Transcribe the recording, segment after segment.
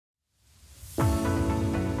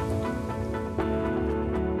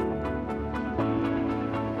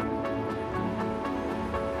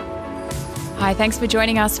Hi, thanks for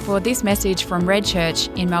joining us for this message from Red Church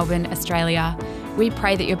in Melbourne, Australia. We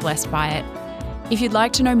pray that you're blessed by it. If you'd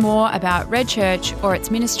like to know more about Red Church or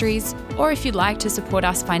its ministries, or if you'd like to support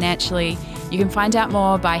us financially, you can find out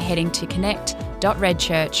more by heading to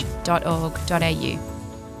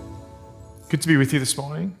connect.redchurch.org.au. Good to be with you this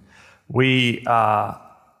morning. We are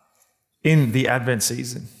in the Advent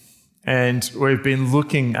season, and we've been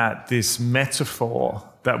looking at this metaphor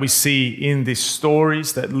that we see in these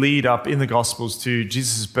stories that lead up in the Gospels to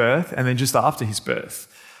Jesus' birth and then just after his birth.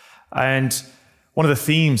 And one of the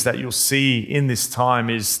themes that you'll see in this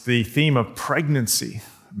time is the theme of pregnancy.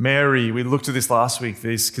 Mary, we looked at this last week,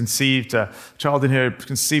 this conceived a child in her,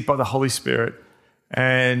 conceived by the Holy Spirit,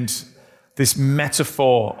 and this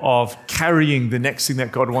metaphor of carrying the next thing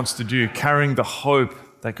that God wants to do, carrying the hope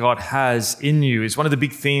that God has in you is one of the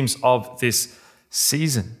big themes of this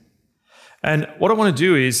season. And what I want to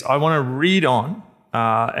do is I want to read on,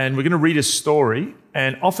 and we're going to read a story,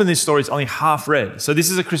 and often this story is only half read. So this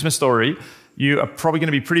is a Christmas story. You are probably going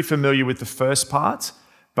to be pretty familiar with the first part,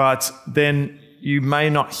 but then you may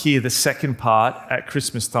not hear the second part at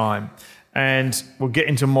Christmas time. And we'll get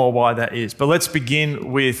into more why that is. But let's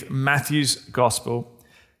begin with Matthew's Gospel,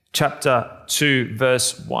 chapter 2,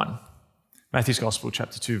 verse 1. Matthew's Gospel,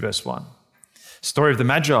 chapter 2, verse 1. Story of the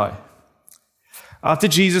Magi. After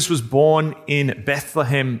Jesus was born in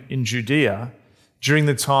Bethlehem in Judea, during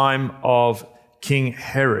the time of King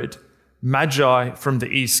Herod, Magi from the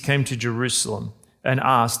east came to Jerusalem and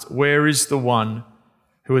asked, "Where is the one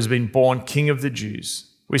who has been born King of the Jews?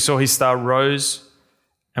 We saw his star rose,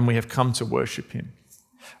 and we have come to worship him."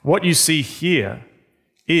 What you see here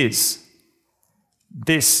is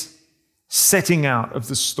this setting out of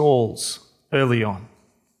the stalls early on.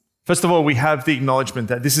 First of all, we have the acknowledgement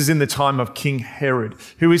that this is in the time of King Herod.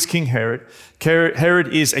 Who is King Herod?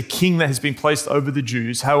 Herod is a king that has been placed over the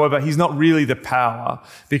Jews. However, he's not really the power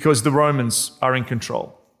because the Romans are in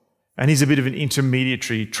control. And he's a bit of an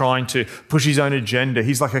intermediary trying to push his own agenda.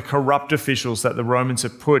 He's like a corrupt official that the Romans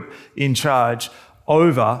have put in charge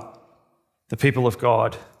over the people of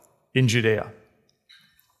God in Judea.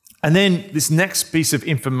 And then this next piece of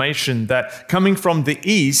information that coming from the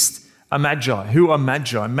east are Magi. Who are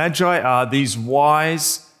Magi? Magi are these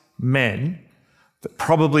wise men that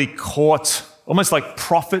probably caught almost like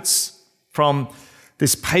prophets from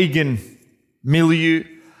this pagan milieu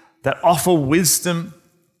that offer wisdom.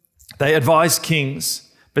 They advise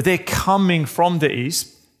kings, but they're coming from the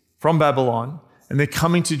east, from Babylon, and they're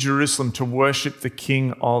coming to Jerusalem to worship the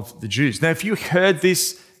King of the Jews. Now, if you heard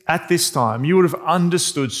this at this time, you would have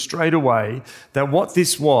understood straight away that what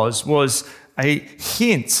this was a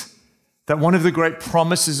hint that one of the great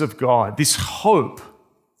promises of God, this hope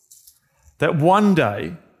that one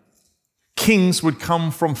day kings would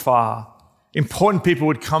come from far, important people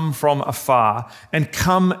would come from afar and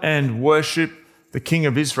come and worship the King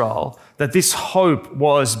of Israel, that this hope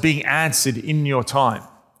was being answered in your time.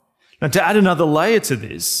 Now, to add another layer to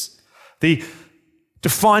this, the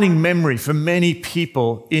defining memory for many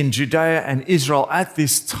people in Judea and Israel at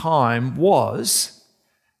this time was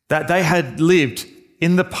that they had lived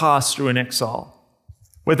in the past through an exile,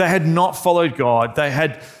 where they had not followed God, they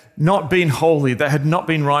had not been holy, they had not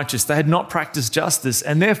been righteous, they had not practiced justice,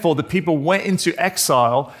 and therefore the people went into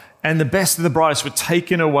exile and the best and the brightest were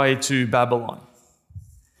taken away to Babylon.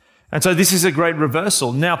 And so this is a great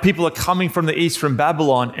reversal. Now people are coming from the east, from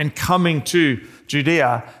Babylon, and coming to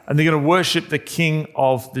Judea, and they're going to worship the King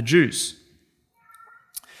of the Jews.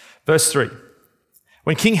 Verse 3.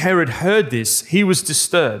 When King Herod heard this, he was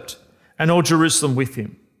disturbed, and all Jerusalem with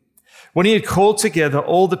him. When he had called together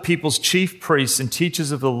all the people's chief priests and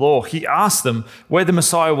teachers of the law, he asked them where the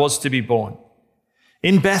Messiah was to be born.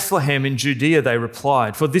 "In Bethlehem in Judea," they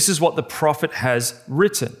replied, "for this is what the prophet has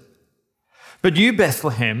written. But you,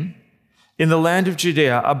 Bethlehem, in the land of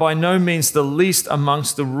Judea, are by no means the least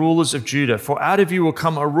amongst the rulers of Judah, for out of you will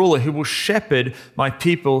come a ruler who will shepherd my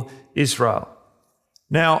people Israel."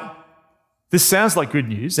 Now, this sounds like good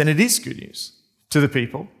news, and it is good news to the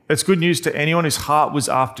people. It's good news to anyone whose heart was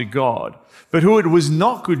after God. But who it was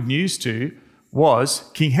not good news to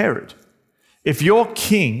was King Herod. If you're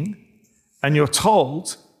king and you're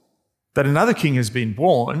told that another king has been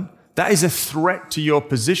born, that is a threat to your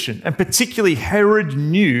position. And particularly Herod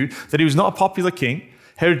knew that he was not a popular king.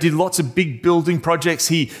 Herod did lots of big building projects.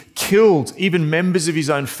 He killed even members of his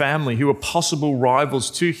own family who were possible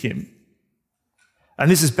rivals to him.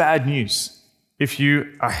 And this is bad news if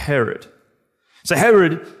you are Herod. So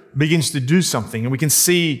Herod begins to do something, and we can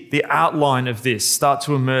see the outline of this start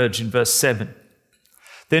to emerge in verse 7.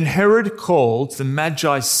 Then Herod called the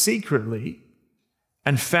Magi secretly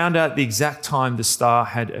and found out the exact time the star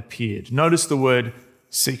had appeared. Notice the word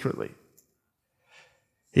secretly.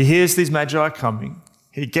 He hears these magi coming.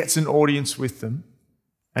 He gets an audience with them,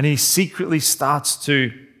 and he secretly starts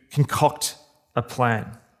to concoct a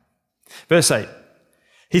plan. Verse 8,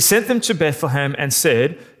 he sent them to Bethlehem and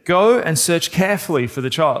said, "Go and search carefully for the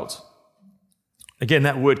child." Again,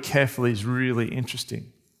 that word carefully is really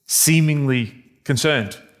interesting. Seemingly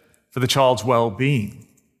concerned for the child's well-being.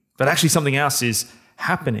 But actually something else is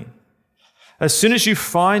happening. "As soon as you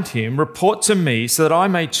find him, report to me so that I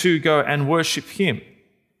may too go and worship him."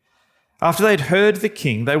 After they had heard the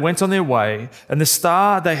king, they went on their way, and the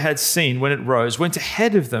star they had seen when it rose went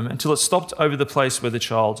ahead of them until it stopped over the place where the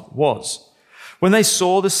child was. When they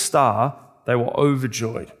saw the star, they were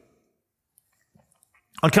overjoyed.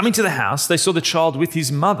 On coming to the house, they saw the child with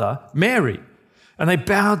his mother, Mary, and they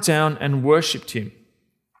bowed down and worshipped him.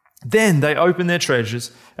 Then they opened their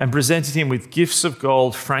treasures and presented him with gifts of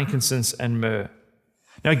gold, frankincense, and myrrh.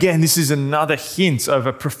 Now again, this is another hint of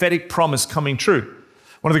a prophetic promise coming true.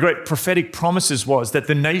 One of the great prophetic promises was that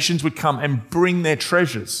the nations would come and bring their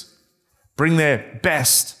treasures, bring their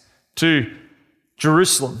best to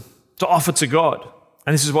Jerusalem to offer to God.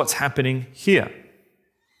 And this is what's happening here.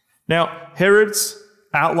 Now, Herod's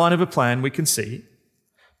outline of a plan we can see,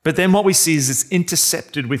 but then what we see is it's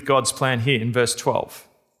intercepted with God's plan here in verse 12.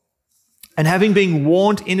 "And having been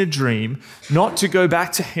warned in a dream not to go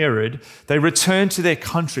back to Herod, they returned to their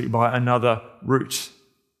country by another route."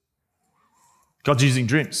 God's using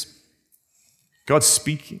dreams. God's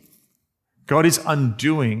speaking. God is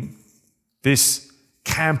undoing this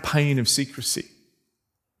campaign of secrecy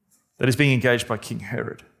that is being engaged by King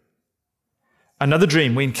Herod. Another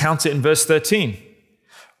dream we encounter in verse 13.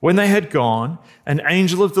 "When they had gone, an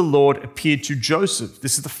angel of the Lord appeared to Joseph,"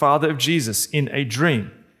 this is the father of Jesus, "in a dream.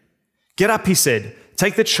 'Get up,' he said,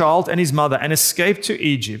 'take the child and his mother and escape to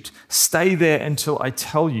Egypt. Stay there until I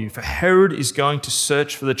tell you, for Herod is going to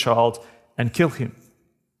search for the child and kill him.'"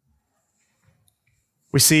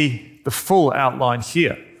 We see the full outline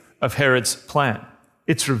here of Herod's plan.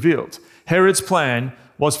 It's revealed. Herod's plan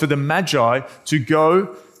was for the Magi to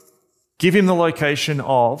go give him the location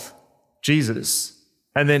of Jesus,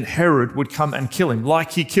 and then Herod would come and kill him,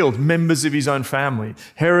 like he killed members of his own family.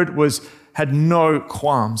 Herod had no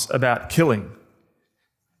qualms about killing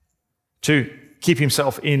to keep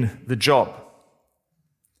himself in the job.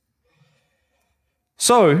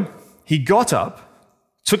 So he got up,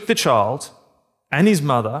 took the child and his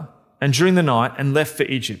mother, and during the night, and left for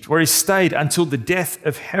Egypt, where he stayed until the death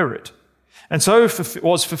of Herod. And so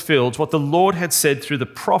was fulfilled what the Lord had said through the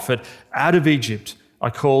prophet, "Out of Egypt I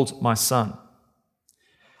called my son."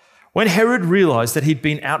 When Herod realized that he'd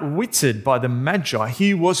been outwitted by the Magi,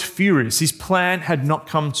 he was furious. His plan had not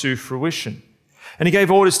come to fruition. And he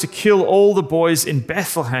gave orders to kill all the boys in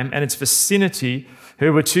Bethlehem and its vicinity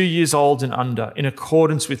who were 2 years old and under, in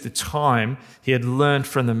accordance with the time he had learned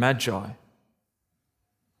from the Magi.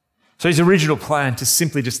 So his original plan to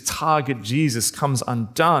simply just target Jesus comes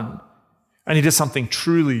undone, and he does something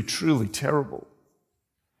truly, truly terrible.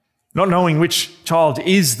 Not knowing which child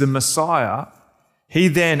is the Messiah, he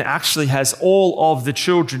then actually has all of the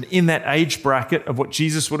children in that age bracket of what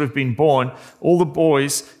Jesus would have been born, all the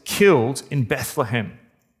boys killed in Bethlehem.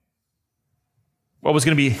 What was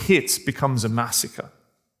going to be a hit becomes a massacre.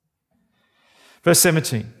 Verse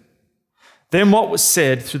 17. "Then what was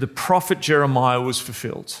said through the prophet Jeremiah was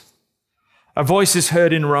fulfilled. A voice is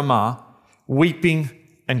heard in Ramah, weeping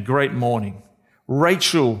and great mourning.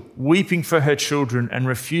 Rachel weeping for her children and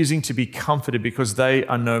refusing to be comforted because they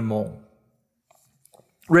are no more."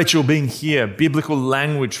 Rachel being here, biblical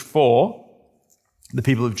language for the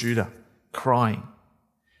people of Judah, crying.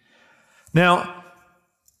 Now,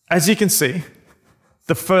 as you can see,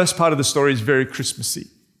 the first part of the story is very Christmassy.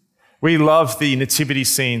 We love the nativity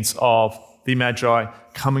scenes of the Magi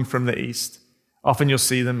coming from the east. Often you'll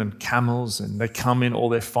see them in camels, and they come in all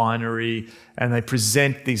their finery, and they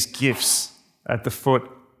present these gifts at the foot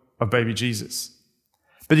of baby Jesus.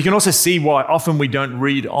 But you can also see why often we don't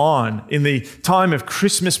read on. In the time of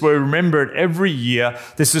Christmas, where we remember it every year,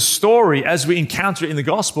 there's a story as we encounter it in the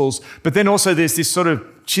Gospels, but then also there's this sort of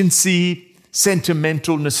chintzy,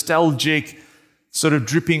 sentimental, nostalgic, sort of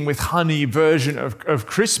dripping with honey version of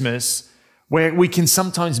Christmas, where we can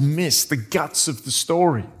sometimes miss the guts of the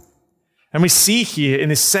story. And we see here in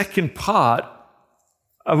this second part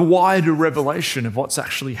a wider revelation of what's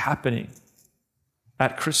actually happening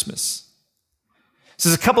at Christmas. So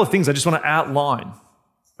there's a couple of things I just want to outline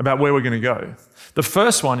about where we're going to go. The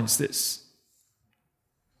first one is this: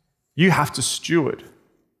 you have to steward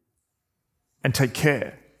and take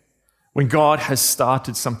care when God has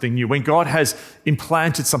started something new, when God has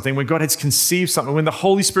implanted something, when God has conceived something, when the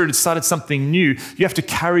Holy Spirit has started something new, you have to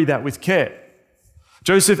carry that with care.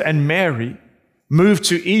 Joseph and Mary moved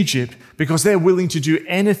to Egypt because they're willing to do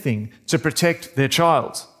anything to protect their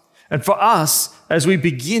child. And for us, as we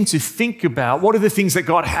begin to think about what are the things that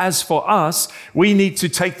God has for us, we need to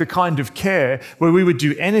take the kind of care where we would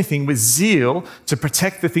do anything with zeal to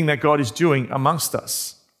protect the thing that God is doing amongst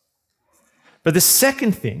us. But the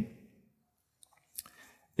second thing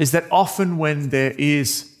is that often when there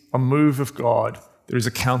is a move of God, there is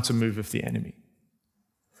a counter move of the enemy.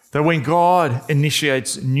 That when God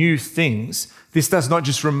initiates new things, this does not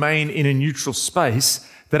just remain in a neutral space,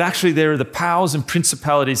 that actually there are the powers and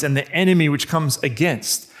principalities and the enemy which comes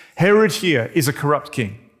against. Herod here is a corrupt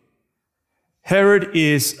king. Herod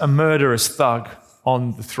is a murderous thug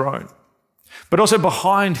on the throne. But also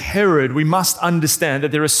behind Herod, we must understand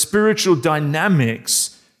that there are spiritual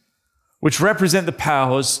dynamics which represent the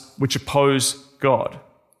powers which oppose God.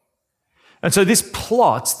 And so this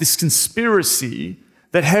plot, this conspiracy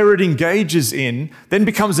that Herod engages in then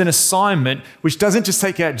becomes an assignment which doesn't just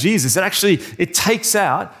take out Jesus, it takes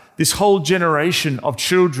out this whole generation of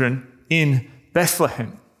children in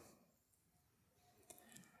Bethlehem.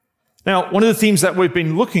 Now, one of the themes that we've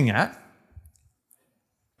been looking at,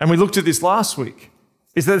 and we looked at this last week,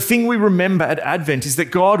 is that the thing we remember at Advent is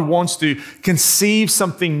that God wants to conceive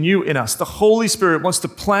something new in us. The Holy Spirit wants to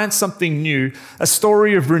plant something new, a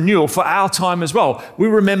story of renewal for our time as well. We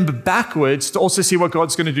remember backwards to also see what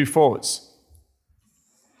God's going to do forwards.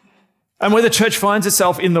 And where the church finds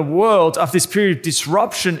itself in the world after this period of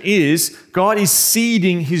disruption is God is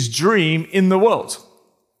seeding his dream in the world.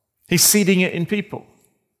 He's seeding it in people.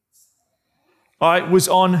 I was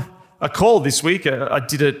on a call this week. I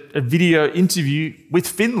did a video interview with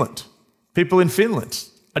Finland, people in Finland.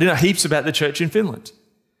 I did know heaps about the church in Finland.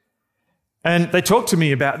 And they talked to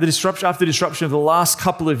me about the disruption, after the disruption of the last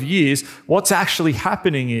couple of years, what's actually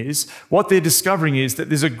happening is, what they're discovering is that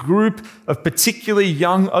there's a group of particularly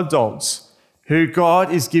young adults who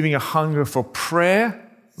God is giving a hunger for prayer,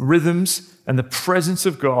 rhythms, and the presence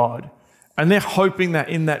of God. And they're hoping that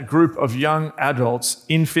in that group of young adults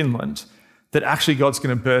in Finland, that actually God's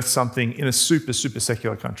going to birth something in a super, super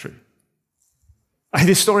secular country. I hear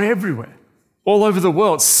this story everywhere, all over the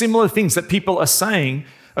world, similar things that people are saying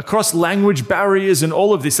across language barriers and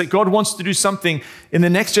all of this, that God wants to do something in the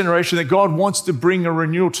next generation, that God wants to bring a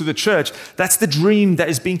renewal to the church. That's the dream that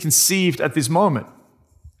is being conceived at this moment.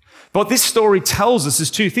 But what this story tells us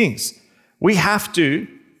is two things. We have to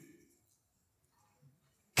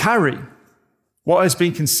carry what has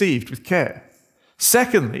been conceived with care.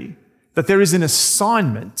 Secondly, that there is an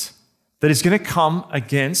assignment that is going to come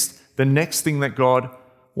against the next thing that God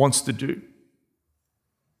wants to do.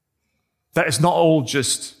 That is not all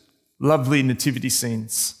just lovely nativity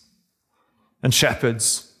scenes and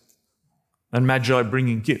shepherds and magi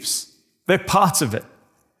bringing gifts. They're parts of it.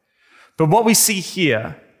 But what we see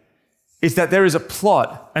here is that there is a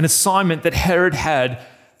plot, an assignment that Herod had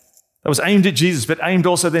that was aimed at Jesus, but aimed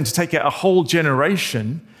also then to take out a whole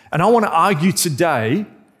generation. And I want to argue today,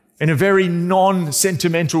 in a very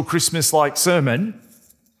non-sentimental Christmas-like sermon,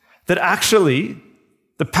 that actually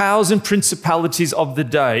the powers and principalities of the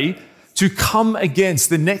day to come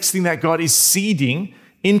against the next thing that God is seeding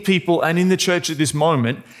in people and in the church at this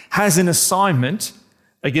moment has an assignment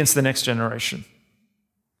against the next generation.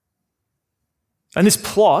 And this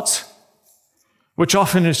plot, which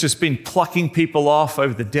often has just been plucking people off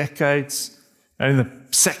over the decades, and in the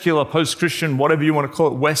secular, post-Christian, whatever you want to call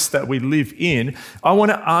it, West that we live in, I want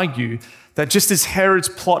to argue that just as Herod's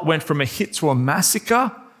plot went from a hit to a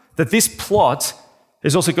massacre, that this plot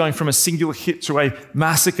is also going from a singular hit to a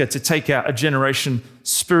massacre to take out a generation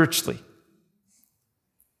spiritually.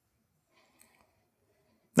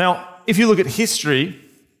 Now, if you look at history,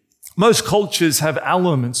 most cultures have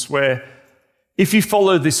elements where if you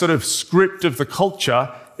follow this sort of script of the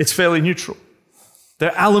culture, it's fairly neutral.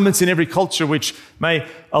 There are elements in every culture which may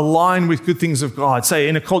align with good things of God. Say,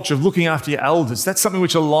 in a culture of looking after your elders, that's something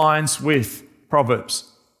which aligns with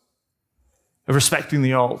Proverbs, of respecting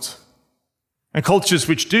the old. And cultures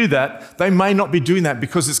which do that, they may not be doing that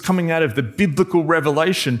because it's coming out of the biblical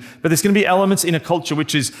revelation, but there's going to be elements in a culture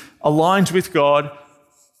which is aligned with God,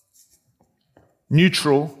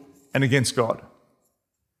 neutral, and against God.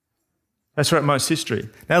 That's throughout most history.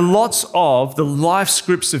 Now, lots of the life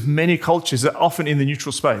scripts of many cultures are often in the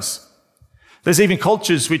neutral space. There's even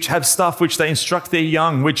cultures which have stuff which they instruct their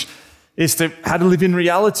young, which is to how to live in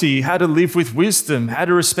reality, how to live with wisdom, how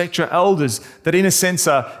to respect your elders, that in a sense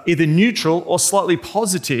are either neutral or slightly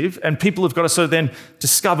positive, and people have got to sort of then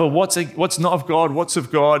discover what's not of God, what's of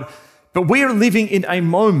God. But we are living in a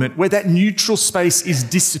moment where that neutral space is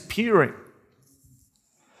disappearing.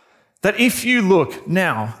 That if you look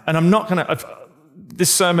now, and this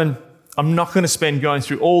sermon, I'm not going to spend going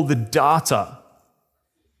through all the data,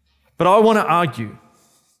 but I want to argue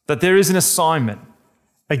that there is an assignment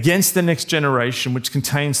against the next generation which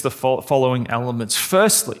contains the following elements.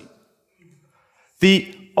 Firstly,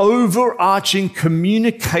 the overarching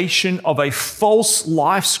communication of a false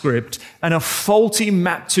life script and a faulty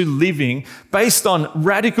map to living based on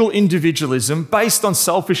radical individualism, based on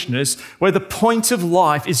selfishness, where the point of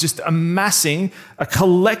life is just amassing a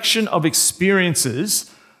collection of experiences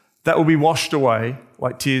that will be washed away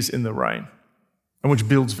like tears in the rain, and which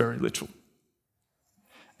builds very little.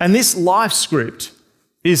 And this life script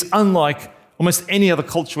is unlike almost any other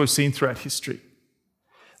culture we've seen throughout history.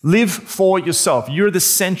 Live for yourself. You're the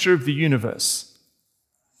center of the universe,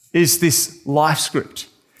 is this life script.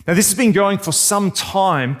 Now, this has been going for some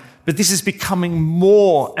time, but this is becoming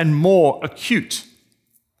more and more acute.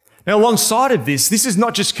 Now, alongside of this is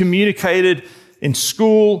not just communicated in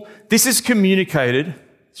school. This is communicated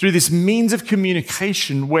through this means of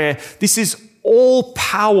communication where this is all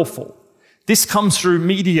powerful. This comes through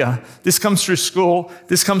media, this comes through school,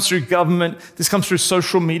 this comes through government, this comes through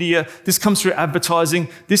social media, this comes through advertising,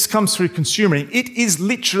 this comes through consuming. It is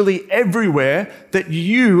literally everywhere that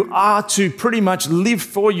you are to pretty much live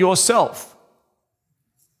for yourself.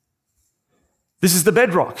 This is the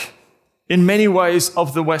bedrock in many ways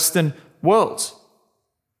of the Western world.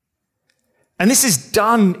 And this is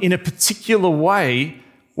done in a particular way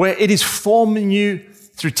where it is forming you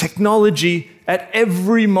through technology at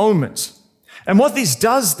every moment. And what this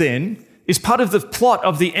does then is part of the plot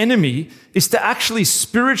of the enemy is to actually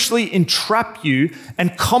spiritually entrap you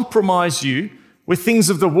and compromise you with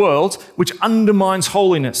things of the world, which undermines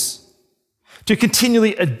holiness, to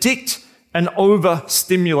continually addict and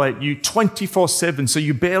overstimulate you 24/7 so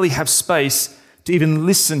you barely have space to even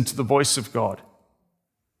listen to the voice of God.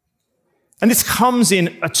 And this comes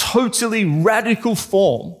in a totally radical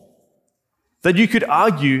form that you could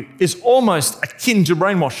argue is almost akin to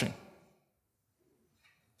brainwashing.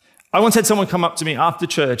 I once had someone come up to me after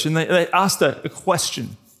church and they asked a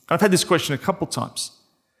question. I've had this question a couple times.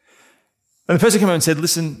 And the person came up and said,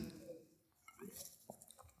 listen,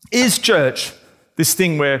 is church this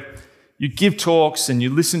thing where you give talks and you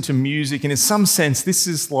listen to music, and in some sense this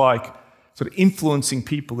is like sort of influencing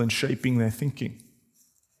people and shaping their thinking?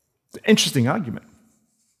 It's an interesting argument.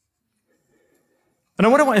 And I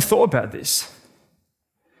wonder what I thought about this.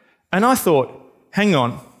 And I thought, hang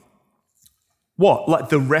on, what? Like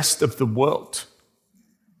the rest of the world?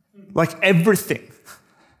 Like everything?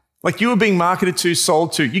 Like you were being marketed to,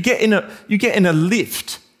 sold to. You get in a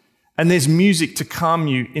lift and there's music to calm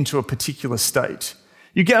you into a particular state.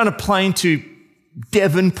 You get on a plane to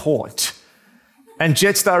Devonport and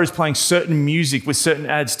Jetstar is playing certain music with certain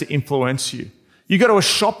ads to influence you. You go to a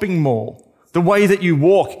shopping mall. The way that you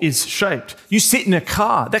walk is shaped. You sit in a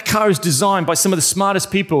car. That car is designed by some of the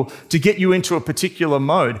smartest people to get you into a particular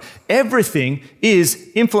mode. Everything is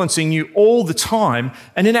influencing you all the time.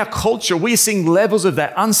 And in our culture, we are seeing levels of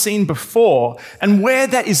that unseen before. And where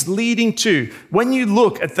that is leading to, when you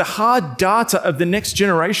look at the hard data of the next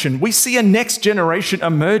generation, we see a next generation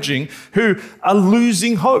emerging who are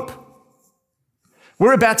losing hope.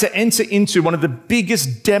 We're about to enter into one of the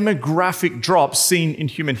biggest demographic drops seen in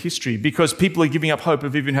human history because people are giving up hope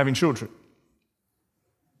of even having children.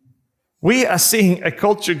 We are seeing a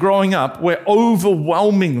culture growing up where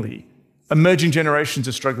overwhelmingly emerging generations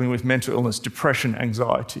are struggling with mental illness, depression,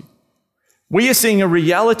 anxiety. We are seeing a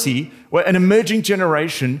reality where an emerging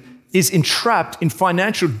generation is entrapped in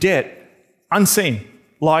financial debt unseen,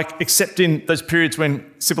 like except in those periods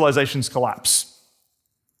when civilizations collapse.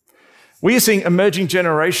 We are seeing emerging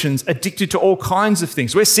generations addicted to all kinds of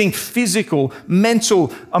things. We're seeing physical,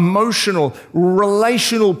 mental, emotional,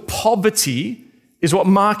 relational poverty is what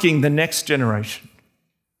marking the next generation.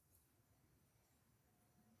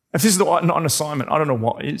 If this is not an assignment, I don't know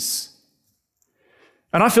what is.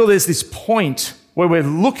 And I feel there's this point where we're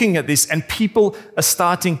looking at this and people are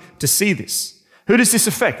starting to see this. Who does this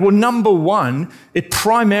affect? Well, number one, it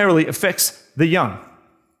primarily affects the young.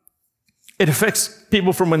 It affects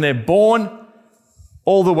people from when they're born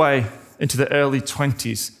all the way into the early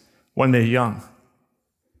 20s when they're young.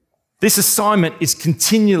 This assignment is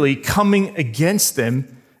continually coming against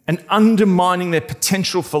them and undermining their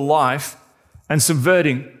potential for life and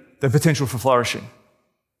subverting their potential for flourishing.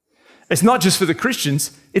 It's not just for the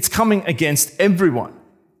Christians, it's coming against everyone.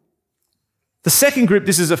 The second group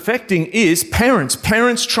this is affecting is parents.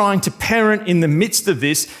 Parents trying to parent in the midst of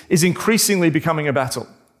this is increasingly becoming a battle.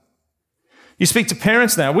 You speak to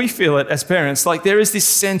parents now, we feel it as parents, like there is this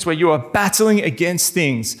sense where you are battling against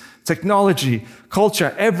things, technology,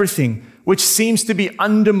 culture, everything, which seems to be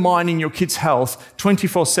undermining your kids' health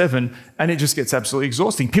 24/7, and it just gets absolutely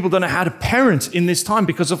exhausting. People don't know how to parent in this time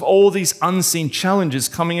because of all these unseen challenges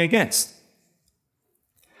coming against.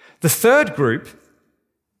 The third group,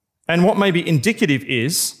 and what may be indicative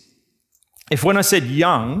is, if when I said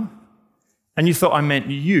young, and you thought I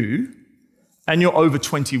meant you, and you're over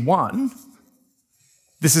 21,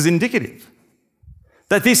 this is indicative.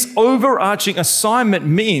 That this overarching assignment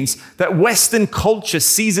means that Western culture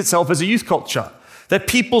sees itself as a youth culture, that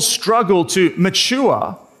people struggle to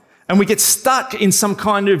mature, and we get stuck in some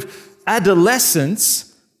kind of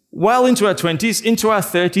adolescence well into our 20s, into our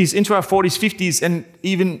 30s, into our 40s, 50s, and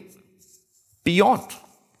even beyond.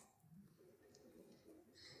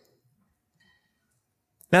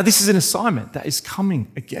 Now, this is an assignment that is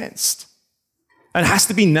coming against and has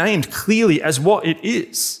to be named clearly as what it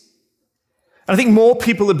is. And I think more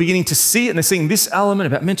people are beginning to see it, and they're seeing this element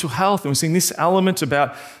about mental health, and we're seeing this element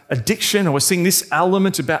about addiction, or we're seeing this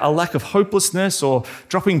element about a lack of hopelessness, or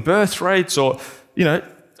dropping birth rates, or,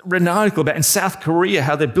 read an article about in South Korea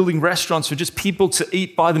how they're building restaurants for just people to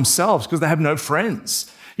eat by themselves because they have no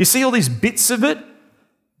friends. You see all these bits of it,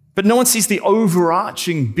 but no one sees the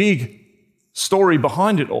overarching big story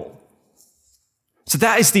behind it all. So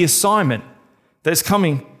that is the assignment that is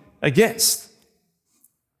coming against.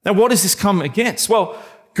 Now, what does this come against? Well,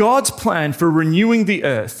 God's plan for renewing the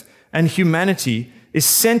earth and humanity is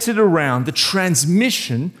centered around the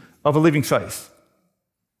transmission of a living faith.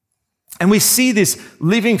 And we see this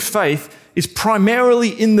living faith is primarily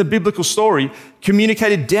in the biblical story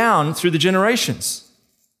communicated down through the generations.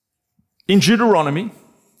 In Deuteronomy,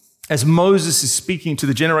 as Moses is speaking to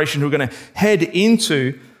the generation who are going to head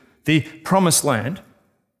into the promised land,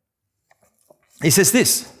 he says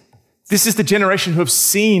this is the generation who have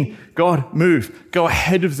seen God move, go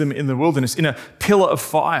ahead of them in the wilderness in a pillar of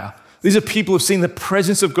fire. These are people who have seen the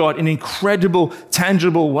presence of God in incredible,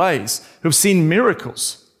 tangible ways, who have seen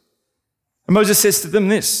miracles. And Moses says to them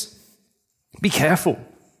this, be careful,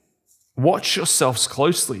 watch yourselves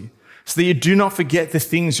closely, so that you do not forget the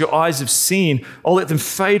things your eyes have seen, or let them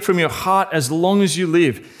fade from your heart as long as you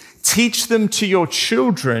live. Teach them to your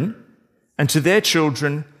children and to their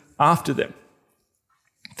children after them.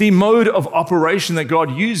 The mode of operation that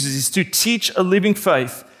God uses is to teach a living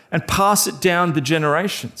faith and pass it down the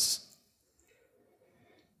generations.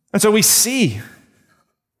 And so we see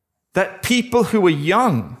that people who are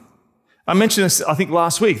young, I mentioned this, I think,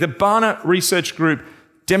 last week, the Barna Research Group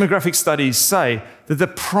demographic studies say that the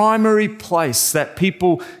primary place that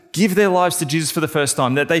people give their lives to Jesus for the first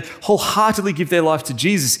time, that they wholeheartedly give their life to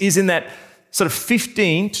Jesus, is in that sort of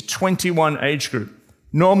 15 to 21 age group.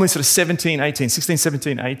 Normally sort of 16,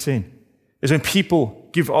 17, 18 is when people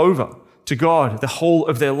give over to God the whole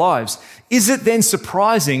of their lives. Is it then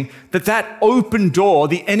surprising that that open door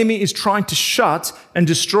the enemy is trying to shut and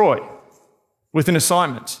destroy with an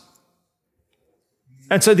assignment?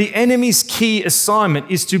 And so the enemy's key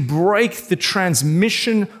assignment is to break the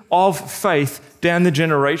transmission of faith down the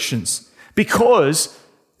generations, because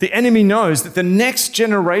the enemy knows that the next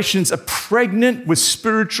generations are pregnant with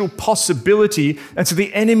spiritual possibility, and so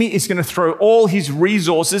the enemy is going to throw all his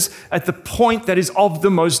resources at the point that is of the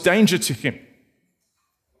most danger to him.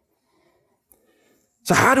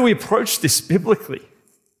 So how do we approach this biblically?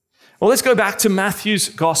 Well, let's go back to Matthew's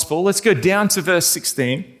gospel. Let's go down to verse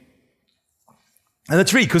 16. And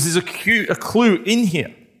let's read, because there's a clue in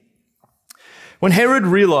here. When Herod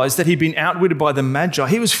realized that he'd been outwitted by the Magi,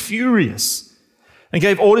 he was furious and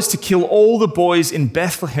gave orders to kill all the boys in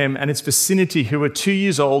Bethlehem and its vicinity who were 2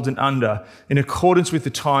 years old and under, in accordance with the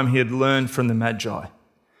time he had learned from the Magi.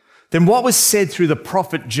 Then what was said through the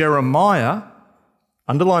prophet Jeremiah,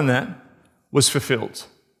 underline that, was fulfilled.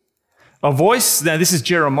 A voice, now this is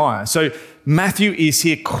Jeremiah. So Matthew is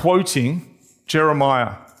here quoting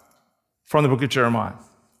Jeremiah from the book of Jeremiah.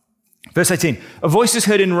 Verse 18, a voice is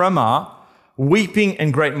heard in Ramah, weeping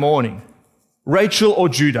and great mourning. Rachel or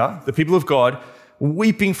Judah, the people of God,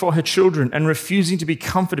 weeping for her children and refusing to be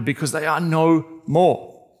comforted because they are no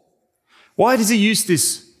more. Why does he use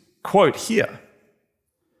this quote here?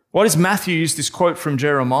 Why does Matthew use this quote from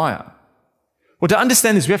Jeremiah? Well, to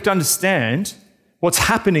understand this, we have to understand what's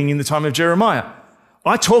happening in the time of Jeremiah.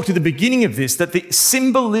 I talked at the beginning of this that the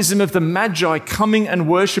symbolism of the Magi coming and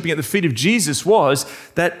worshiping at the feet of Jesus was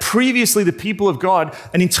that previously the people of God,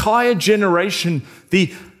 an entire generation,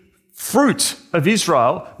 the fruit of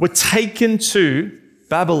Israel, were taken to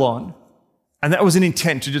Babylon, and that was an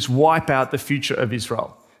intent to just wipe out the future of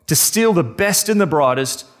Israel, to steal the best and the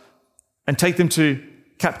brightest and take them to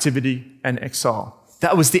captivity, and exile.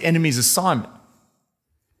 That was the enemy's assignment.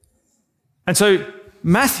 And so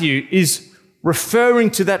Matthew is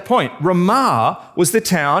referring to that point. Ramah was the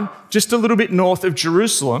town just a little bit north of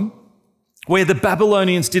Jerusalem where the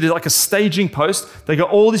Babylonians did it like a staging post. They got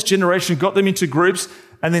all this generation, got them into groups,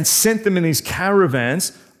 and then sent them in these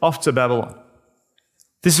caravans off to Babylon.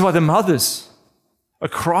 This is why the mothers are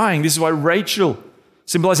crying. This is why Rachel,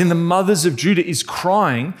 symbolizing the mothers of Judah, is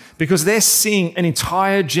crying, because they're seeing an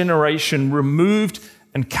entire generation removed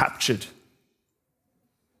and captured,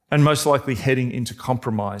 and most likely heading into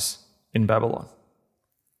compromise in Babylon.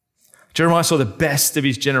 Jeremiah saw the best of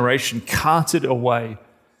his generation carted away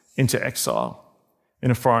into exile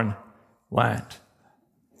in a foreign land.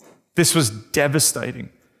 This was devastating.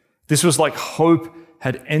 This was like hope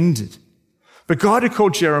had ended. But God had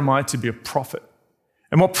called Jeremiah to be a prophet.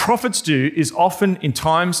 And what prophets do is often in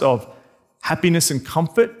times of happiness and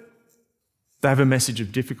comfort, they have a message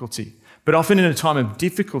of difficulty. But often in a time of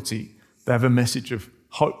difficulty, they have a message of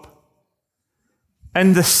hope.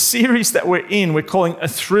 And the series that we're in, we're calling A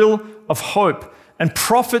Thrill of Hope. And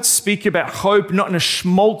prophets speak about hope not in a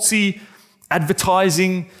schmaltzy,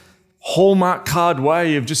 advertising, Hallmark card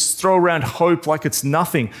way of just throw around hope like it's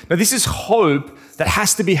nothing. Now, this is hope that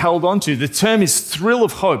has to be held onto. The term is thrill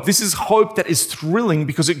of hope. This is hope that is thrilling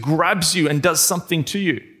because it grabs you and does something to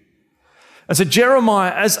you. And so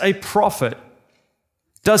Jeremiah, as a prophet,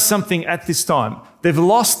 does something at this time. They've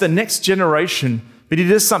lost the next generation, but he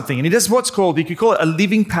does something. And he does what's called, you could call it a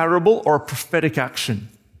living parable or a prophetic action.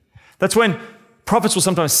 That's when prophets will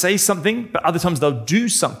sometimes say something, but other times they'll do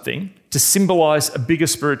something to symbolize a bigger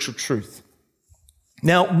spiritual truth.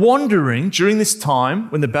 Now, wandering during this time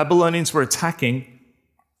when the Babylonians were attacking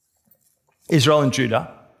Israel and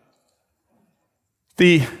Judah,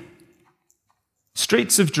 the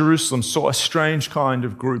streets of Jerusalem saw a strange kind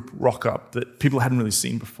of group rock up that people hadn't really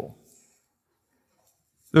seen before.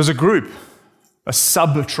 There was a group, a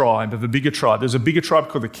sub-tribe of a bigger tribe. There's a bigger tribe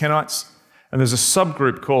called the Kenites, and there's a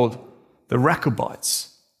subgroup called the Rechabites.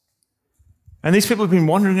 And these people have been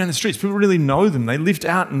wandering around the streets. People really know them. They lived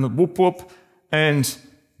out in the whoop-whoop, and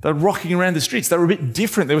they're rocking around the streets. They were a bit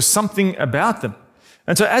different. There was something about them.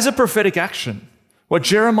 And so as a prophetic action, what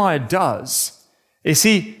Jeremiah does is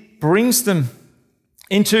he brings them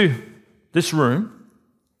into this room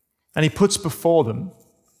and he puts before them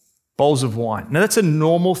bowls of wine. Now, that's a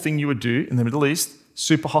normal thing you would do in the Middle East,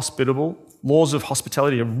 super hospitable. Laws of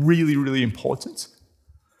hospitality are really, really important.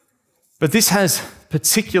 But this has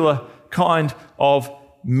particular kind of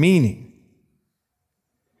meaning.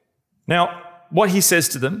 Now, what he says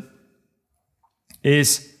to them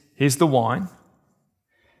is, here's the wine,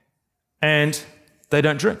 and they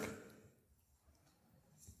don't drink.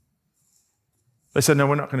 They said, no,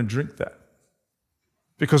 we're not going to drink that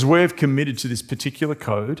because we've committed to this particular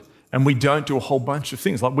code and we don't do a whole bunch of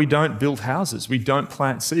things. Like we don't build houses, we don't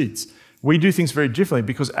plant seeds. We do things very differently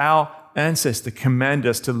because our ancestors command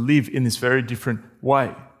us to live in this very different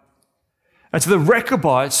way. And so the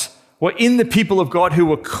Rechabites were in the people of God who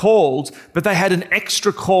were called, but they had an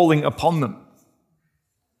extra calling upon them.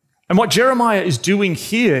 And what Jeremiah is doing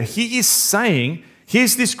here, he is saying,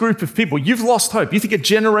 here's this group of people. You've lost hope. You think a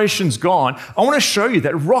generation's gone. I want to show you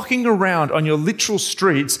that rocking around on your literal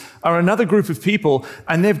streets are another group of people,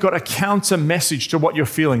 and they've got a counter message to what you're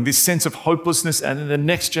feeling, this sense of hopelessness, and the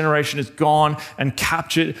next generation is gone and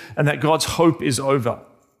captured, and that God's hope is over.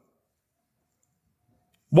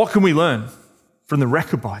 What can we learn from the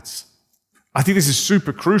Rechabites? I think this is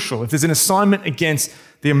super crucial. If there's an assignment against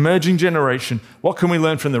the emerging generation, what can we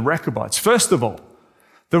learn from the Rechabites? First of all,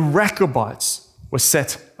 the Rechabites were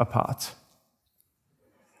set apart.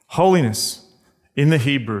 Holiness in the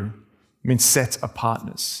Hebrew means set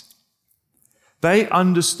apartness. They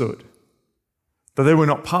understood that they were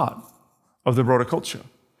not part of the broader culture.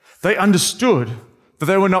 They understood that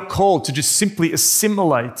they were not called to just simply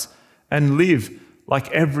assimilate and live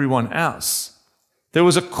like everyone else. There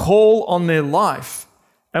was a call on their life.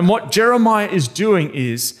 And what Jeremiah is doing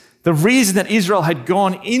is, the reason that Israel had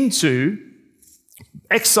gone into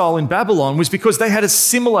exile in Babylon was because they had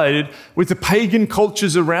assimilated with the pagan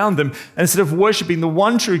cultures around them. And instead of worshiping the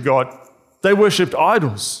one true God, they worshipped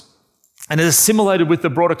idols and had assimilated with the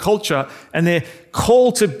broader culture. And their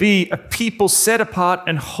call to be a people set apart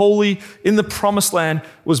and holy in the promised land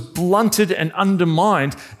was blunted and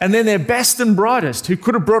undermined. And then their best and brightest, who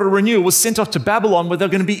could have brought a renewal, was sent off to Babylon, where they're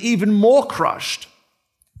going to be even more crushed.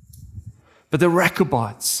 But the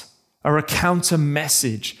Rechabites are a counter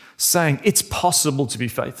message saying it's possible to be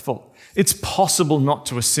faithful. It's possible not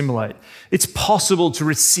to assimilate. It's possible to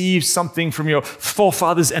receive something from your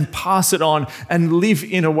forefathers and pass it on and live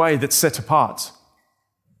in a way that's set apart.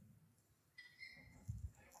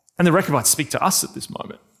 And the Rechabites speak to us at this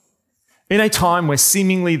moment. In a time where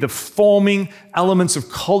seemingly the forming elements of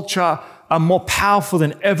culture are more powerful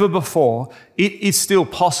than ever before, it is still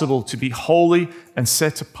possible to be holy and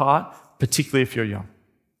set apart, particularly if you're young.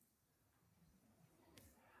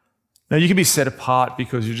 Now, you can be set apart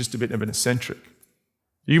because you're just a bit of an eccentric.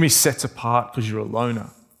 You can be set apart because you're a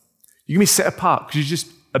loner. You can be set apart because you're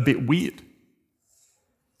just a bit weird.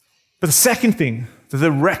 But the second thing that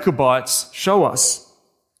the Rechabites show us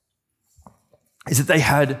is that they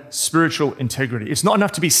had spiritual integrity. It's not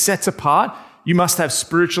enough to be set apart. You must have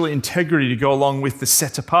spiritual integrity to go along with the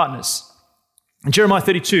set apartness. In Jeremiah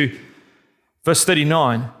 32, verse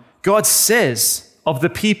 39, God says of the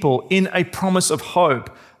people in a promise of hope,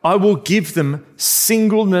 I will give them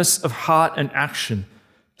singleness of heart and action,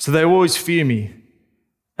 so they will always fear me,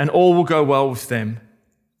 and all will go well with them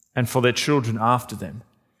and for their children after them.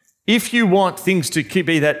 If you want things to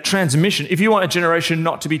be that transmission, if you want a generation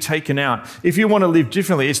not to be taken out, if you want to live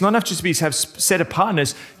differently, it's not enough just to have set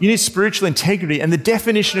apartness. You need spiritual integrity. And the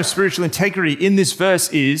definition of spiritual integrity in this verse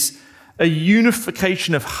is a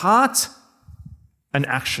unification of heart and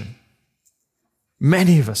action.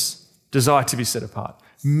 Many of us desire to be set apart.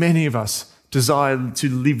 Many of us desire to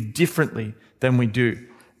live differently than we do.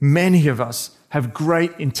 Many of us have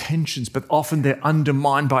great intentions, but often they're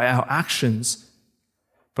undermined by our actions.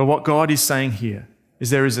 But what God is saying here is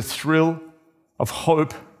there is a thrill of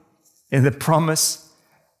hope in the promise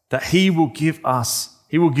that He will give us,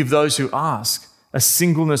 He will give those who ask, a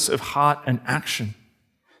singleness of heart and action.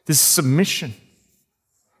 This submission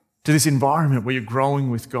to this environment where you're growing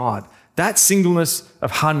with God. That singleness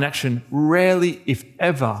of heart and action rarely, if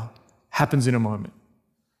ever, happens in a moment.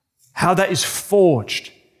 How that is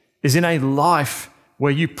forged is in a life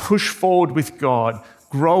where you push forward with God,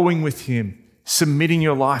 growing with Him, submitting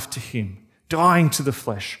your life to Him, dying to the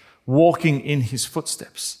flesh, walking in His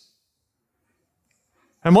footsteps.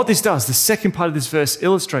 And what this does, the second part of this verse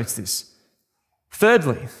illustrates this.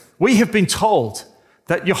 Thirdly, we have been told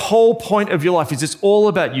that your whole point of your life is it's all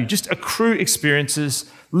about you. Just accrue experiences,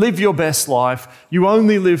 live your best life. You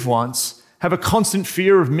only live once, have a constant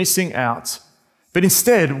fear of missing out. But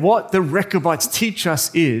instead, what the Rechabites teach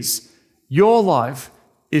us is your life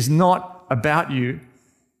is not about you.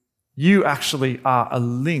 You actually are a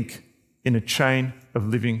link in a chain of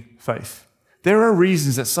living faith. There are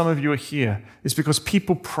reasons that some of you are here. It's because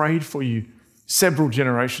people prayed for you several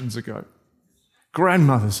generations ago.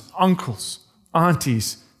 Grandmothers, uncles,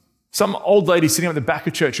 aunties, some old lady sitting at the back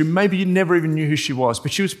of church who maybe you never even knew who she was,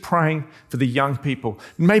 but she was praying for the young people.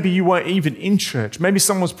 Maybe you weren't even in church. Maybe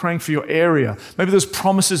someone was praying for your area. Maybe there's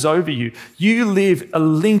promises over you. You live a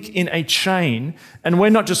link in a chain, and we're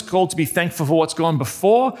not just called to be thankful for what's gone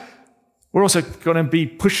before. We're also going to be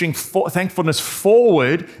pushing thankfulness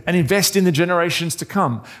forward and invest in the generations to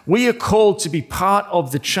come. We are called to be part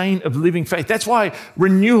of the chain of living faith. That's why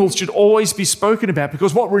renewal should always be spoken about,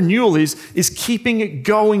 because what renewal is keeping it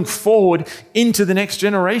going forward into the next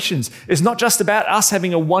generations. It's not just about us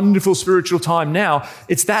having a wonderful spiritual time now.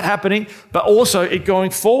 It's that happening, but also it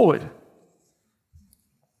going forward.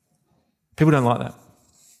 People don't like that.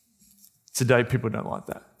 Today, people don't like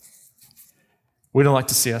that. We don't like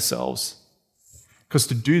to see ourselves. Because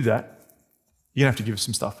to do that, you're going to have to give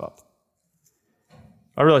some stuff up.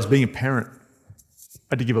 I realized being a parent,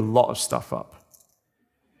 I had to give a lot of stuff up.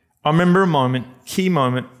 I remember a moment, key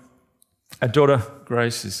moment. Our daughter,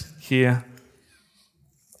 Grace, is here.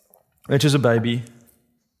 She's a baby,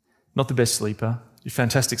 not the best sleeper. You're a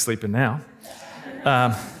fantastic sleeper now.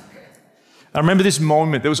 I remember this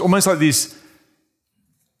moment. There was almost like this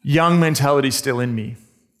young mentality still in me.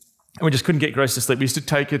 And we just couldn't get Grace to sleep. We used to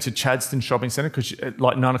take her to Chadstone Shopping Centre because at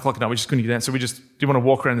like 9 o'clock at night, we just couldn't get down. So we just didn't want to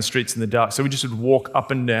walk around the streets in the dark. So we just would walk up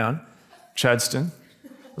and down Chadstone.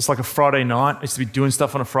 It's like a Friday night. I used to be doing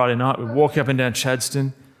stuff on a Friday night. We'd walk up and down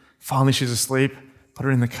Chadstone. Finally, she's asleep. Put her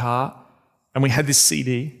in the car. And we had this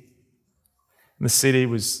CD. And the CD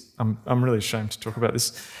was, I'm really ashamed to talk about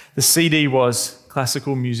this. The CD was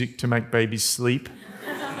classical music to make babies sleep.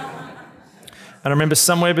 And I remember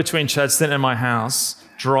somewhere between Chadstone and my house,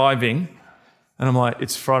 driving, and I'm like,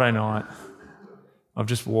 it's Friday night. I've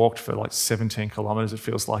just walked for like 17 kilometres, it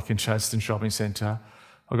feels like, in Chadstone Shopping Centre.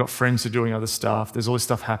 I've got friends who are doing other stuff. There's all this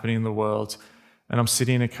stuff happening in the world. And I'm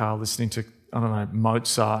sitting in a car listening to, I don't know,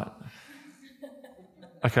 Mozart.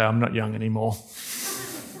 Okay, I'm not young anymore.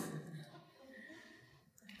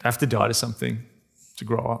 I have to die to something to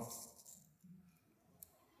grow up.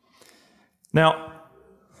 Now,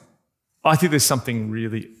 I think there's something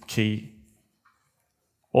really key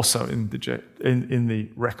also in the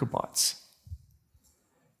Rechabites.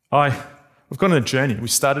 We've gone on a journey. We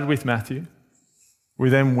started with Matthew. We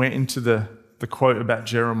then went into the quote about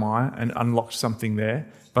Jeremiah and unlocked something there.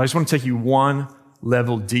 But I just want to take you one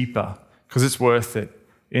level deeper, because it's worth it,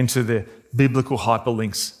 into the biblical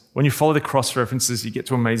hyperlinks. When you follow the cross references, you get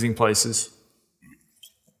to amazing places.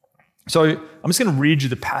 So I'm just going to read you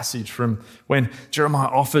the passage from when Jeremiah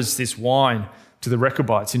offers this wine to the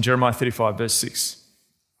Rechabites in Jeremiah 35, verse 6.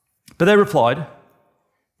 But they replied,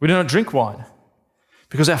 "We do not drink wine,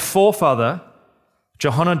 because our forefather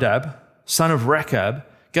Jehonadab, son of Rechab,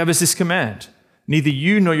 gave us this command: neither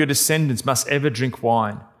you nor your descendants must ever drink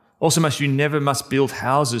wine. Also you never must build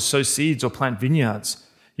houses, sow seeds, or plant vineyards.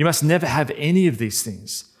 You must never have any of these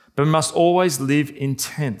things, but must always live in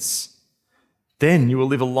tents. Then you will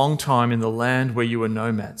live a long time in the land where you were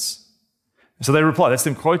nomads." So they reply, that's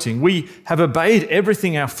them quoting, "We have obeyed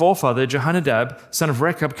everything our forefather Jehonadab, son of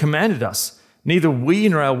Rechab, commanded us. Neither we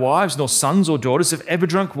nor our wives nor sons or daughters have ever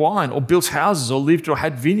drunk wine or built houses or lived or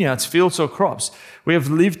had vineyards, fields or crops. We have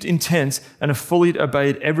lived in tents and have fully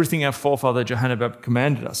obeyed everything our forefather Jehonadab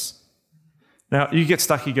commanded us." Now, you get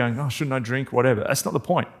stuck here going, "Oh, shouldn't I drink?" Whatever. That's not the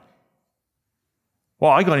point.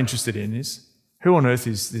 What I got interested in is, who on earth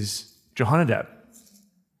is this Jehonadab?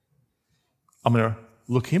 I'm going to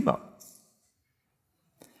look him up.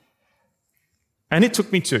 And it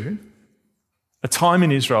took me to a time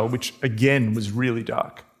in Israel which, again, was really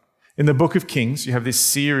dark. In the book of Kings, you have this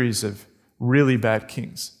series of really bad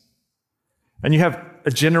kings. And you have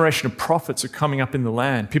a generation of prophets who are coming up in the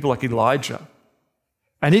land, people like Elijah.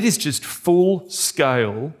 And it is just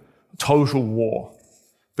full-scale, total war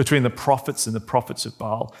between the prophets and the prophets of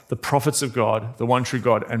Baal, the prophets of God, the one true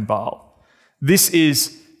God, and Baal. This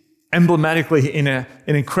is emblematically in an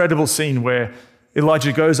incredible scene where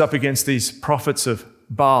Elijah goes up against these prophets of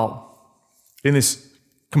Baal in this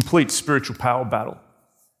complete spiritual power battle.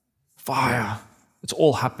 Fire. It's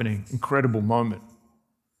all happening. Incredible moment.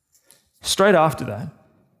 Straight after that,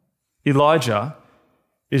 Elijah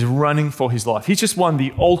is running for his life. He's just won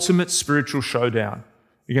the ultimate spiritual showdown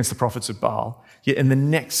against the prophets of Baal. Yet in the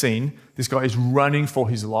next scene, this guy is running for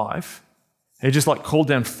his life. He just called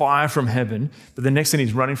down fire from heaven, but the next scene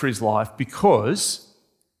he's running for his life because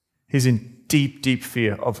he's in deep, deep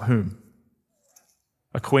fear of whom?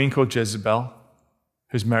 A queen called Jezebel,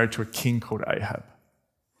 who's married to a king called Ahab.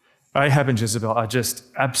 Ahab and Jezebel are just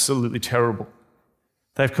absolutely terrible.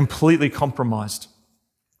 They've completely compromised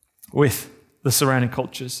with the surrounding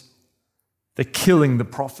cultures. They're killing the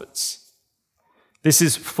prophets. This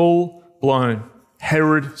is full-blown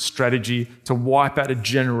Herod strategy to wipe out a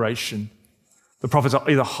generation. The prophets are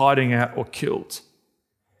either hiding out or killed.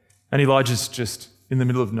 And Elijah's just in the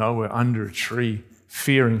middle of nowhere, under a tree,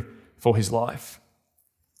 fearing for his life.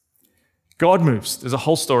 God moves. There's a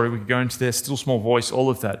whole story. We could go into there, still small voice, all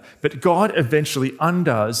of that. But God eventually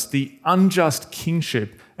undoes the unjust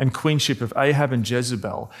kingship and queenship of Ahab and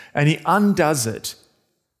Jezebel, and he undoes it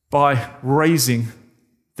by raising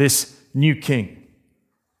this new king.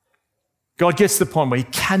 God gets to the point where he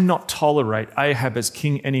cannot tolerate Ahab as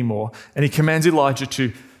king anymore, and he commands Elijah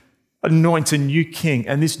to anoint a new king,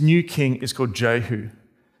 and this new king is called Jehu.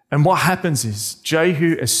 And what happens is,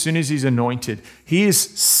 Jehu, as soon as he's anointed, he is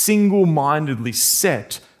single-mindedly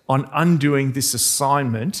set on undoing this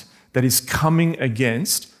assignment that is coming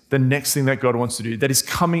against the next thing that God wants to do, that is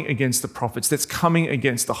coming against the prophets, that's coming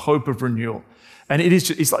against the hope of renewal. And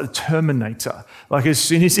it's like the Terminator. As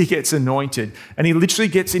soon as he gets anointed, and he literally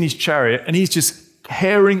gets in his chariot, and he's just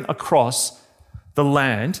herring across the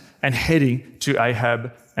land and heading to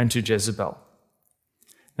Ahab and to Jezebel.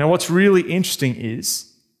 Now, what's really interesting is,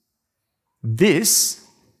 this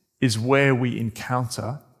is where we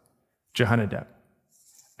encounter Jehonadab.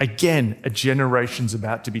 Again, a generation's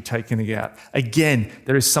about to be taken out. Again,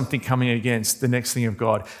 there is something coming against the next thing of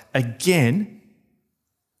God. Again,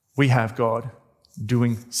 we have God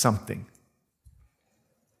doing something.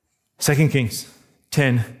 2 Kings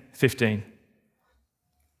 10:15.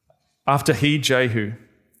 After Jehu,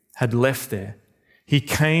 had left there, he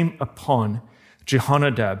came upon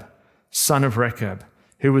Jehonadab, son of Rechab,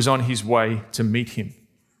 who was on his way to meet him.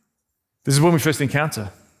 This is when we first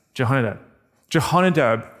encounter Jehonadab.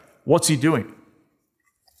 Jehonadab, what's he doing?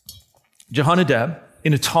 Jehonadab,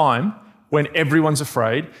 in a time when everyone's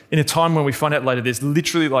afraid, in a time when we find out later there's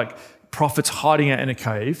literally prophets hiding out in a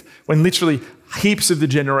cave, when literally heaps of the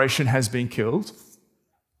generation has been killed,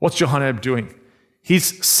 what's Jehonadab doing?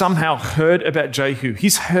 He's somehow heard about Jehu.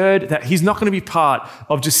 He's heard that he's not going to be part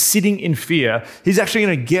of just sitting in fear. He's actually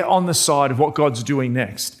going to get on the side of what God's doing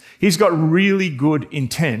next. He's got really good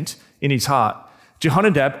intent in his heart.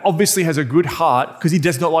 Jehonadab obviously has a good heart because he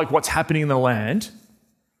does not like what's happening in the land,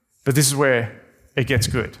 but this is where it gets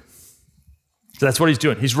good. So that's what he's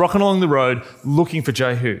doing. He's rocking along the road looking for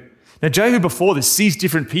Jehu. Now, Jehu before this sees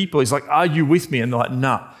different people. He's like, are you with me? And they're like,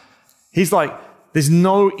 nah. He's like, there's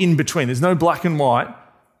no in between. There's no black and white.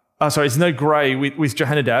 There's no grey with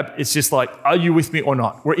Jehonadab. It's just like, are you with me or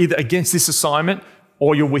not? We're either against this assignment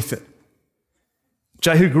or you're with it.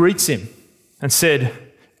 Jehu greets him and said,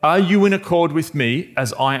 are you in accord with me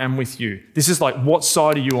as I am with you? This is like, what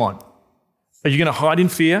side are you on? Are you going to hide in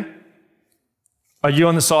fear? Are you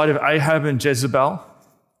on the side of Ahab and Jezebel?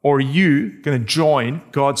 Or are you going to join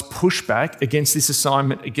God's pushback against this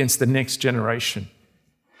assignment, against the next generation?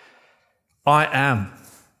 I am,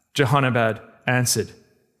 Jehonadab answered.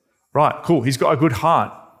 Right, cool. He's got a good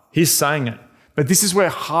heart. He's saying it. But this is where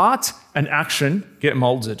heart and action get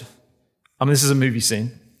molded. I mean, this is a movie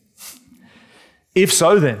scene. If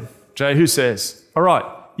so, then, Jehu says, all right,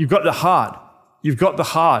 you've got the heart. You've got the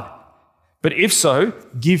heart. But if so,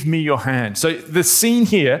 give me your hand. So the scene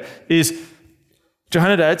here is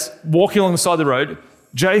Jehonadab's walking along the side of the road.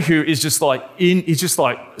 Jehu is just like he's just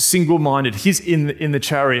like single-minded. He's in the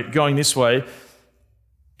chariot going this way.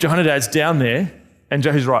 Jehonadab's down there, and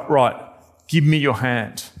Jehu's right, give me your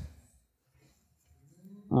hand.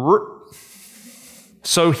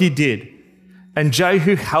 So he did. And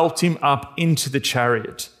Jehu helped him up into the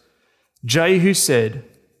chariot. Jehu said,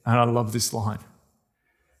 and I love this line,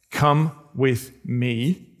 come with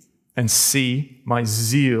me and see my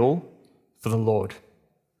zeal for the Lord.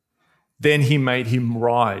 Then he made him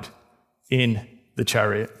ride in the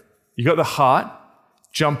chariot. You got the heart,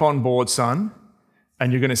 jump on board, son,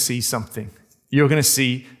 and you're going to see something. You're going to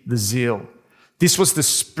see the zeal. This was the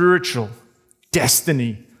spiritual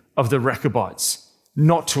destiny of the Rechabites,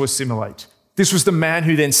 not to assimilate. This was the man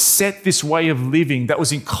who then set this way of living that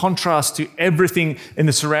was in contrast to everything in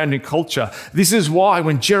the surrounding culture. This is why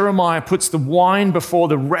when Jeremiah puts the wine before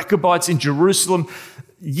the Rechabites in Jerusalem,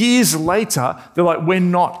 years later, they're like, we're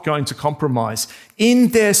not going to compromise. In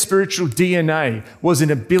their spiritual DNA was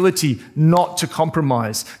an ability not to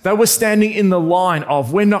compromise. They were standing in the line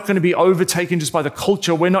of, we're not going to be overtaken just by the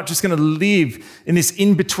culture. We're not just going to live in this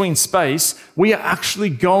in-between space. We are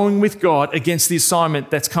actually going with God against the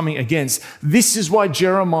assignment that's coming against. This is why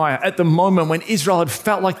Jeremiah, at the moment when Israel had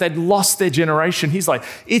felt like they'd lost their generation, he's like,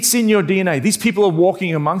 it's in your DNA. These people are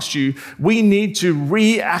walking amongst you. We need to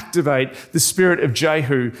reactivate the spirit of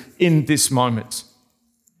Jehu in this moment.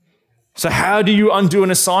 So how do you undo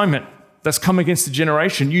an assignment that's come against the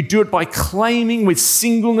generation? You do it by claiming with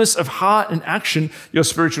singleness of heart and action your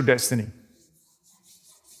spiritual destiny.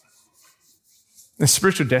 There's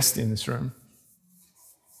spiritual destiny in this room.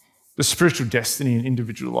 There's spiritual destiny in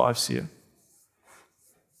individual lives here.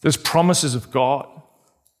 There's promises of God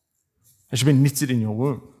that have been knitted in your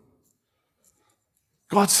womb.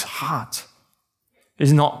 God's heart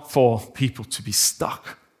is not for people to be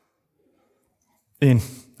stuck in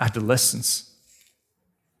adolescence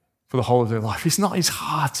for the whole of their life. It's not his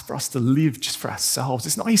heart for us to live just for ourselves.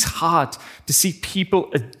 It's not his heart to see people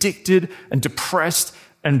addicted and depressed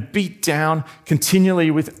and beat down continually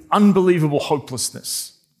with unbelievable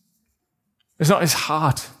hopelessness. It's not his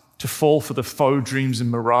heart to fall for the faux dreams and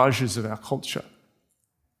mirages of our culture.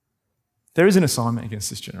 There is an assignment against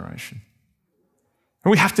this generation, and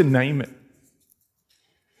we have to name it.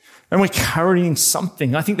 And we're carrying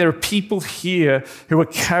something. I think there are people here who are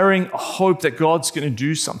carrying a hope that God's going to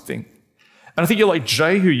do something. And I think you're like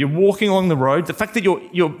Jehu. You're walking along the road. The fact that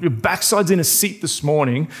your backside's in a seat this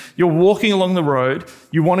morning, you're walking along the road.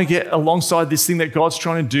 You want to get alongside this thing that God's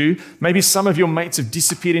trying to do. Maybe some of your mates have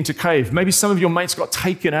disappeared into cave. Maybe some of your mates got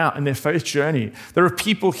taken out in their faith journey. There are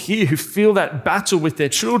people here who feel that battle with their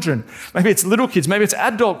children. Maybe it's little kids. Maybe it's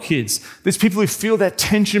adult kids. There's people who feel that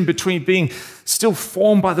tension between being still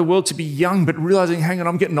formed by the world to be young, but realizing, hang on,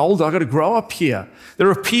 I'm getting older. I've got to grow up here. There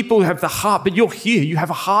are people who have the heart, but you're here. You have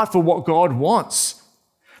a heart for what God wants.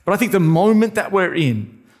 But I think the moment that we're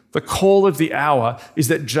in, the call of the hour is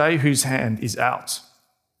that Jehu's hand is out.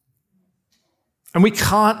 And we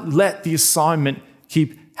can't let the assignment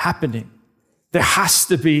keep happening. There has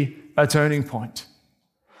to be a turning point.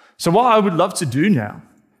 So what I would love to do now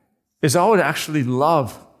is I would actually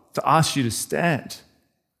love to ask you to stand.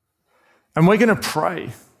 And we're going to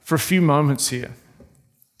pray for a few moments here.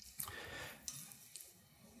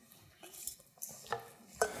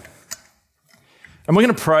 And we're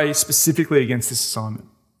going to pray specifically against this assignment.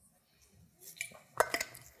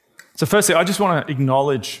 So firstly, I just want to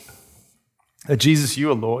acknowledge that Jesus, you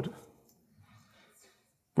are Lord.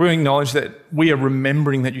 We acknowledge that we are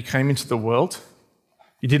remembering that you came into the world.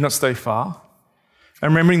 You did not stay far.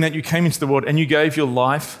 And remembering that you came into the world and you gave your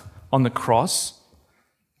life on the cross.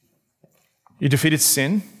 You defeated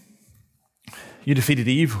sin. You defeated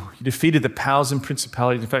evil. You defeated the powers and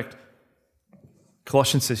principalities. In fact,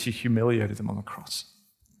 Colossians says you humiliated them on the cross.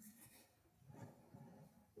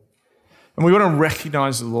 And we want to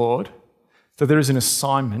recognize, Lord, that there is an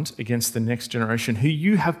assignment against the next generation who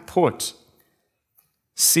you have put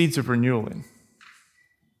seeds of renewal in.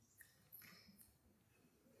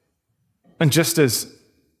 And just as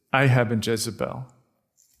Ahab and Jezebel,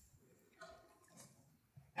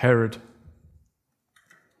 Herod,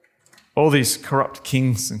 all these corrupt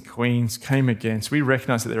kings and queens came against, we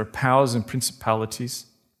recognize that there are powers and principalities.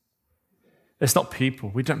 It's not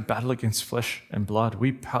people. We don't battle against flesh and blood.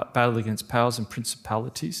 We battle against powers and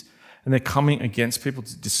principalities. And they're coming against people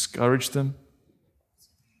to discourage them,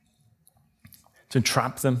 to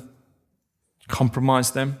entrap them,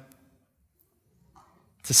 compromise them,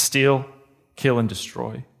 to steal, kill, and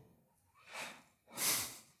destroy.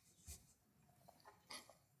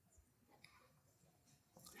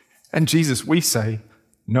 And Jesus, we say,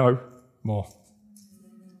 no more.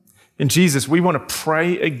 In Jesus, we want to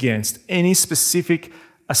pray against any specific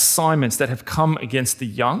assignments that have come against the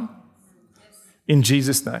young. In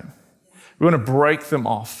Jesus' name. We want to break them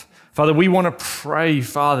off. Father, we want to pray,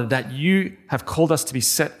 Father, that you have called us to be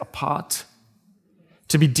set apart,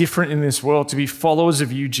 to be different in this world, to be followers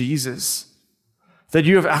of you, Jesus. That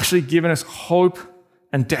you have actually given us hope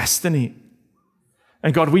and destiny.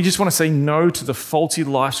 And God, we just want to say no to the faulty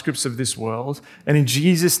life scripts of this world. And in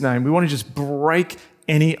Jesus' name, we want to just break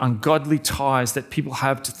any ungodly ties that people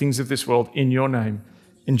have to things of this world in your name.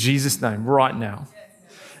 In Jesus' name, right now.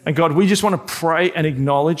 And God, we just want to pray and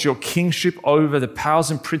acknowledge your kingship over the powers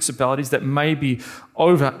and principalities that may be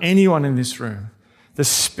over anyone in this room, the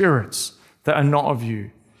spirits that are not of you.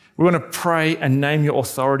 We want to pray and name your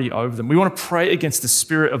authority over them. We want to pray against the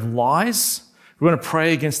spirit of lies. We want to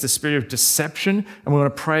pray against the spirit of deception, and we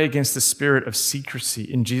want to pray against the spirit of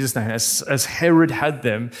secrecy in Jesus' name. As Herod had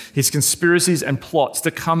them, his conspiracies and plots to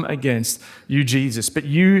come against you, Jesus. But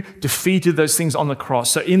you defeated those things on the cross.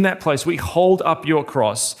 So in that place, we hold up your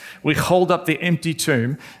cross. We hold up the empty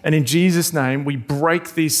tomb. And in Jesus' name, we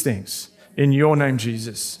break these things in your name,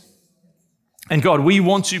 Jesus. And God, we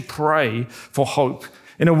want to pray for hope.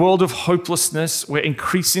 In a world of hopelessness, where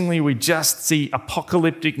increasingly we just see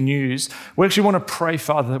apocalyptic news, we actually want to pray,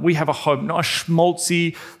 Father, that we have a hope, not a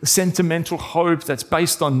schmaltzy, sentimental hope that's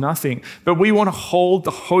based on nothing, but we want to hold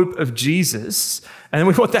the hope of Jesus, and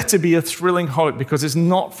we want that to be a thrilling hope because it's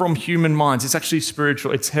not from human minds. It's actually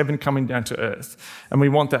spiritual. It's heaven coming down to earth, and we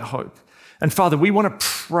want that hope. And Father, we want to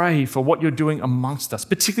pray for what you're doing amongst us.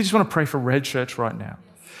 Particularly just want to pray for Red Church right now.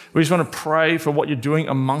 We just want to pray for what you're doing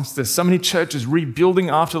amongst us. So many churches rebuilding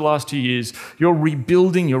after the last 2 years. You're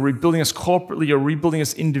rebuilding us corporately, you're rebuilding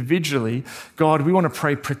us individually. God, we want to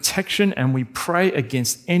pray protection, and we pray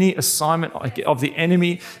against any assignment of the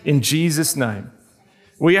enemy in Jesus' name.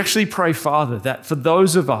 We actually pray, Father, that for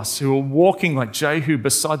those of us who are walking like Jehu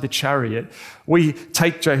beside the chariot, we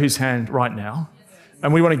take Jehu's hand right now.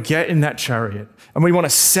 And we want to get in that chariot, and we want to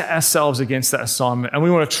set ourselves against that assignment, and we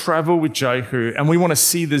want to travel with Jehu, and we want to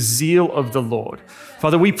see the zeal of the Lord.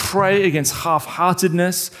 Father, we pray against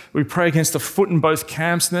half-heartedness. We pray against the foot in both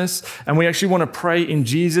campsness, and we actually want to pray in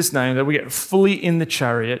Jesus' name that we get fully in the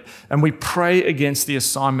chariot, and we pray against the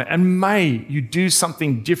assignment. And may you do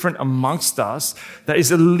something different amongst us that is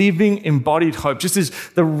a living, embodied hope. Just as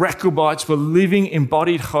the Rechabites were living,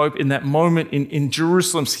 embodied hope in that moment in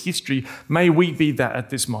Jerusalem's history, may we be that at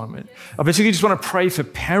this moment. I particularly just want to pray for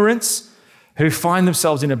parents who find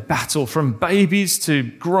themselves in a battle, from babies to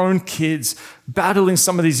grown kids, battling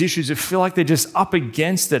some of these issues, who feel like they're just up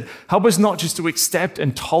against it. Help us not just to accept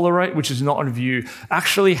and tolerate, which is not of you.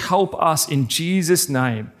 Actually help us in Jesus'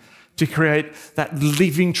 name to create that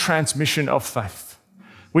living transmission of faith.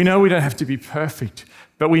 We know we don't have to be perfect,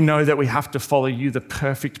 but we know that we have to follow you, the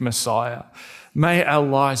perfect Messiah. May our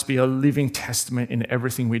lives be a living testament in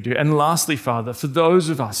everything we do. And lastly, Father, for those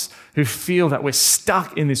of us who feel that we're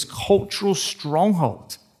stuck in this cultural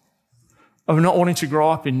stronghold of not wanting to grow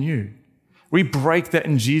up in you, we break that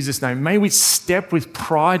in Jesus' name. May we step with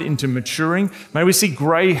pride into maturing. May we see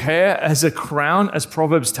gray hair as a crown, as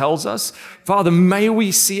Proverbs tells us. Father, may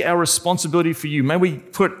we see our responsibility for you. May we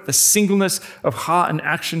put the singleness of heart and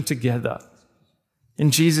action together. In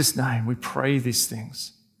Jesus' name, we pray these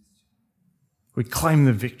things. We claim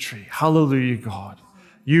the victory. Hallelujah, God.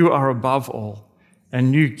 You are above all,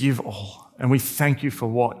 and you give all. And we thank you for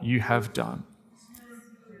what you have done.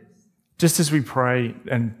 Just as we pray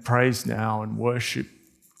and praise now and worship,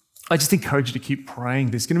 I just encourage you to keep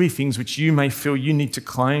praying. There's going to be things which you may feel you need to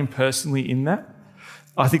claim personally in that.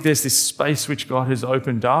 I think there's this space which God has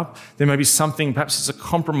opened up. There may be something, perhaps it's a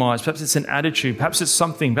compromise, perhaps it's an attitude, perhaps it's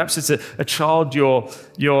something, perhaps it's a child you're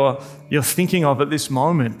thinking of at this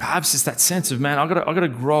moment. Perhaps it's that sense of, man, I've got to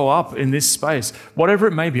grow up in this space. Whatever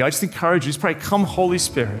it may be, I just encourage you, just pray, come Holy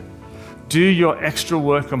Spirit, do your extra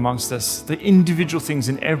work amongst us, the individual things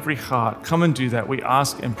in every heart. Come and do that, we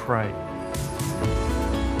ask and pray